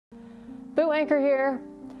Boot Anchor here.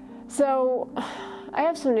 So I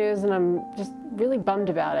have some news and I'm just really bummed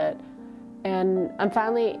about it. And I'm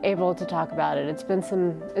finally able to talk about it. It's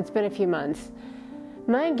been a few months.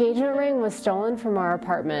 My engagement ring was stolen from our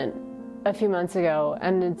apartment a few months ago,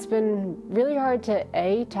 and it's been really hard to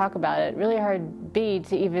A, talk about it, really hard B,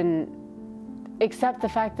 to even accept the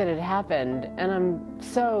fact that it happened. And I'm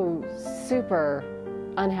so super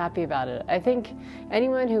unhappy about it. I think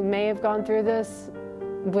anyone who may have gone through this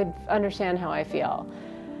would understand how I feel.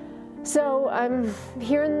 So I'm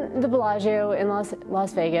here in the Bellagio in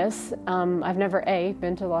Las Vegas. I've never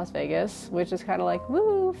been to Las Vegas, which is kind of like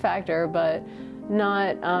woo factor, but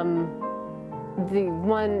not the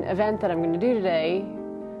one event that I'm going to do today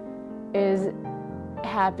is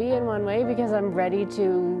happy in one way because I'm ready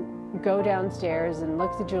to go downstairs and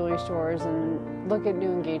look at the jewelry stores and look at new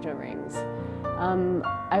engagement rings.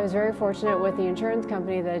 I was very fortunate with the insurance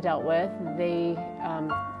company that I dealt with. They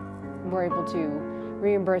were able to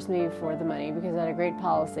reimburse me for the money because I had a great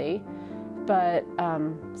policy. But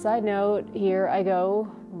side note, here I go,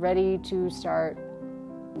 ready to start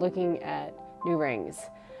looking at new rings.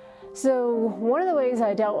 So one of the ways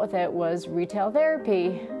I dealt with it was retail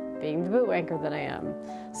therapy, being the boot anchor that I am.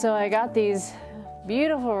 So I got these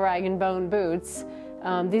beautiful rag & bone boots.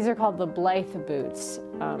 These are called the Blythe boots.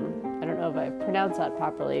 I don't know if I pronounced that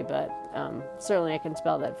properly, but certainly I can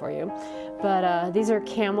spell that for you. But these are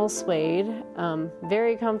camel suede,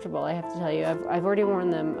 very comfortable, I have to tell you. I've already worn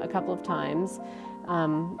them a couple of times.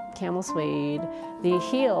 Camel suede. The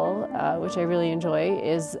heel, which I really enjoy,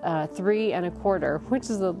 is 3 1/4, which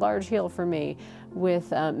is a large heel for me,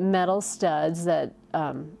 with metal studs that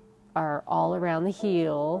are all around the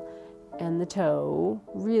heel and the toe.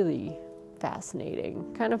 Really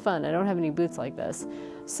fascinating, kind of fun. I don't have any boots like this.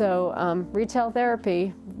 So retail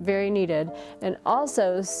therapy, very needed. And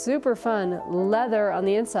also super fun leather on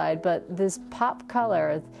the inside, but this pop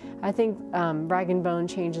color, I think Rag & Bone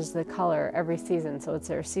changes the color every season, so it's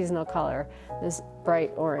their seasonal color, this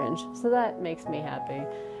bright orange. So that makes me happy,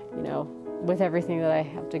 you know, with everything that I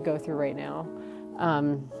have to go through right now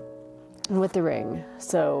with the ring.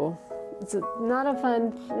 So it's not a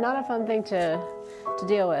fun thing to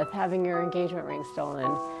deal with, having your engagement ring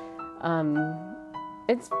stolen.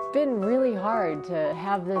 It's been really hard to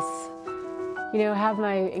have this, you know, have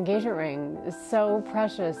my engagement ring. It's so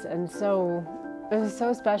precious and it was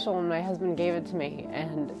so special when my husband gave it to me,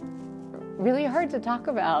 and really hard to talk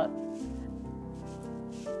about.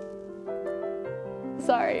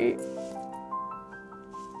 Sorry.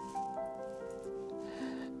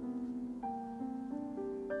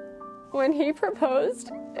 When he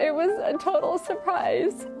proposed, it was a total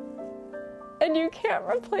surprise, and you can't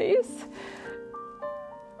replace.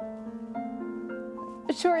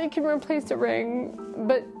 Sure, you can replace a ring,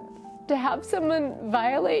 but to have someone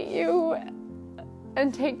violate you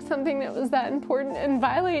and take something that was that important, and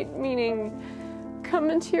violate meaning come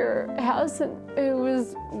into your house and who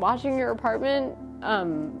was watching your apartment,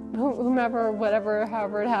 whomever, whatever,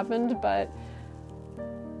 however it happened, but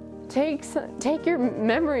take your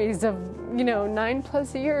memories of, you know,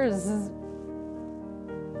 9+ years is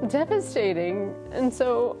devastating. And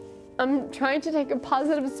so I'm trying to take a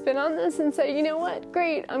positive spin on this and say, you know what,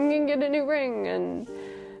 great, I'm gonna get a new ring,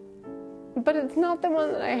 but it's not the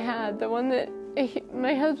one that I had, the one that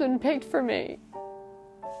my husband picked for me.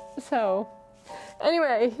 So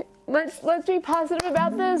anyway, let's be positive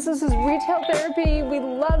about this. This is retail therapy. We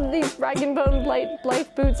love these Rag & Bone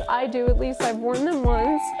Blythe boots. I do, at least. I've worn them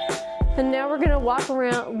once. And now we're gonna walk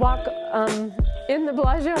in the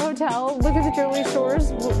Bellagio Hotel, look at the jewelry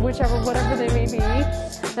stores, whatever they may be.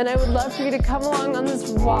 And I would love for you to come along on this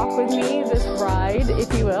walk with me, this ride,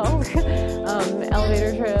 if you will,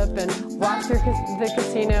 elevator trip, and walk through the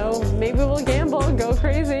casino. Maybe we'll gamble and go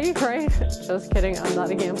crazy, right? Just kidding, I'm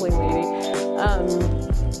not a gambling lady.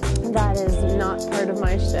 That is not part of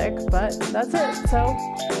my shtick, but that's it. So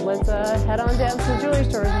let's head on down to the jewelry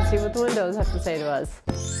stores and see what the windows have to say to us.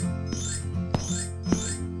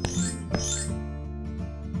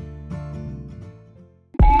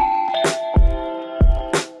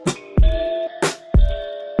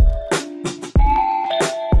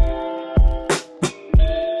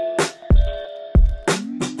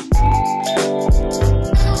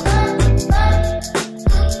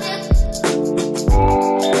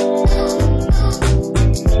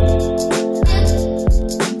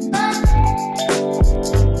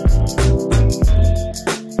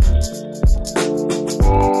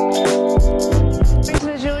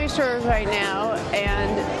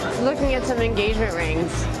 Looking at some engagement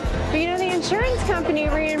rings. But you know, the insurance company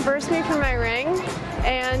reimbursed me for my ring,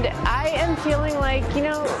 and I am feeling like, you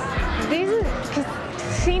know, these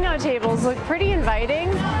casino tables look pretty inviting,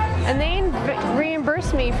 and they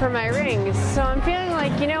reimbursed me for my rings. So I'm feeling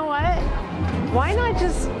like, you know what? Why not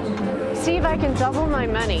just see if I can double my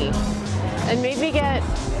money and maybe get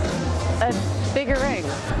a bigger ring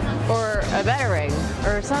or a better ring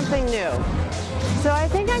or something new. So I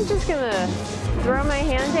think I'm just gonna throw my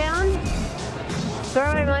hand down,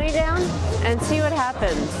 throw my money down, and see what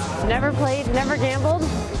happens. Never played, never gambled.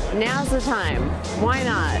 Now's the time. Why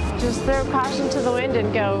not? Just throw caution to the wind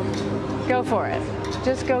and go for it.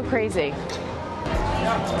 Just go crazy. 7.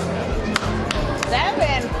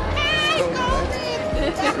 Hey,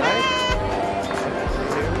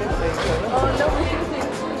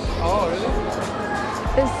 Oh, really?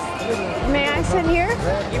 May I sit here?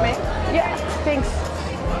 You may. Yeah, thanks.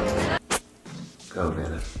 Go,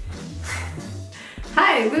 Vanna.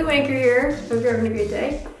 Hi, Boot Wanker here. Hope you're having a great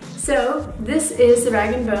day. So, this is the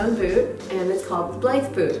Rag & Bone boot, and it's called the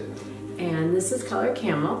Blythe boot. And this is color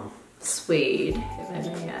camel, suede, if I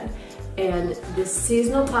may add. And this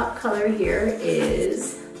seasonal pop color here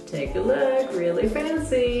is, take a look, really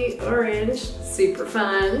fancy, orange, super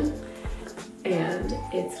fun. And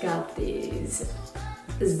it's got these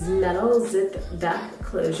metal zip back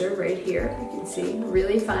closure right here. You can see,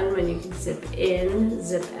 really fun when you can zip in,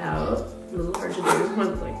 zip out. A little hard to do,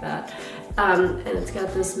 one like that. And it's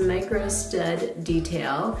got this micro stud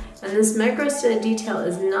detail. And this micro stud detail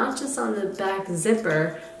is not just on the back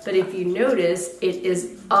zipper, but if you notice, it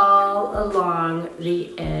is all along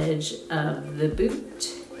the edge of the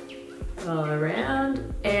boot. All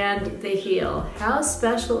around, and the heel. How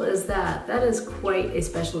special is that? That is quite a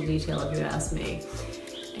special detail if you ask me.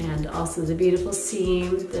 And also the beautiful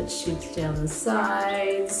seam that shoots down the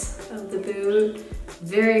sides of the boot.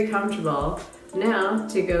 Very comfortable. Now,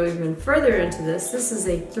 to go even further into this is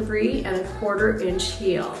a 3 1/4 inch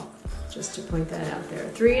heel. Just to point that out there,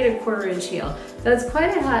 3 1/4 inch heel. That's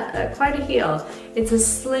quite a heel. It's a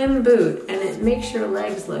slim boot, and it makes your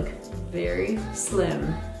legs look very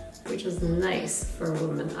slim, which is nice for a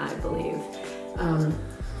woman, I believe.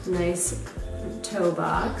 Nice toe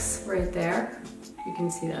box right there. You can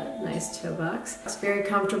see that nice toe box. It's very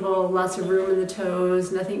comfortable, lots of room in the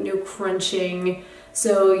toes, no crunching.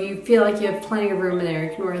 So you feel like you have plenty of room in there.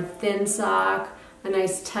 You can wear a thin sock, a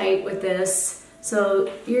nice tight with this. So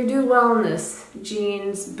you do well in this.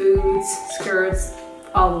 Jeans, boots, skirts,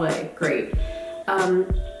 all the way, great. And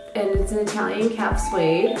it's an Italian cap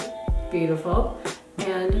suede, beautiful.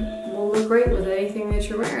 And will look great with anything that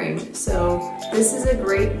you're wearing. So this is a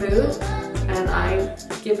great boot, and I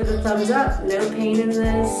give it a thumbs up. No pain in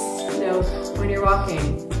this, no when you're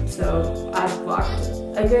walking. So I've walked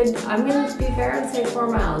a good, I'm gonna be fair and say 4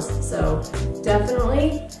 miles. So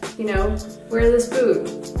definitely, you know, wear this boot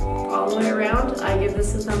all the way around. I give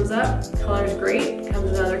this a thumbs up. Color's great,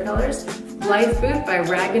 comes in other colors. Blythe boot by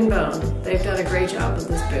Rag & Bone. They've done a great job with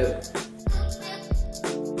this boot.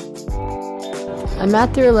 I'm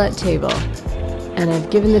at the roulette table, and I've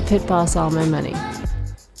given the pit boss all my money.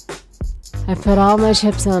 I've put all my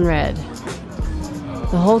chips on red.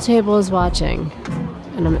 The whole table is watching,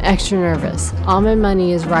 and I'm extra nervous. All my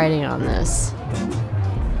money is riding on this.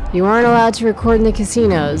 You aren't allowed to record in the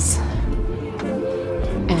casinos,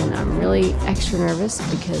 and I'm really extra nervous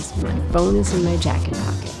because my phone is in my jacket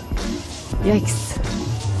pocket. Yikes.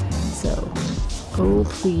 So, oh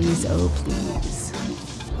please,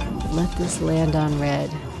 let this land on red.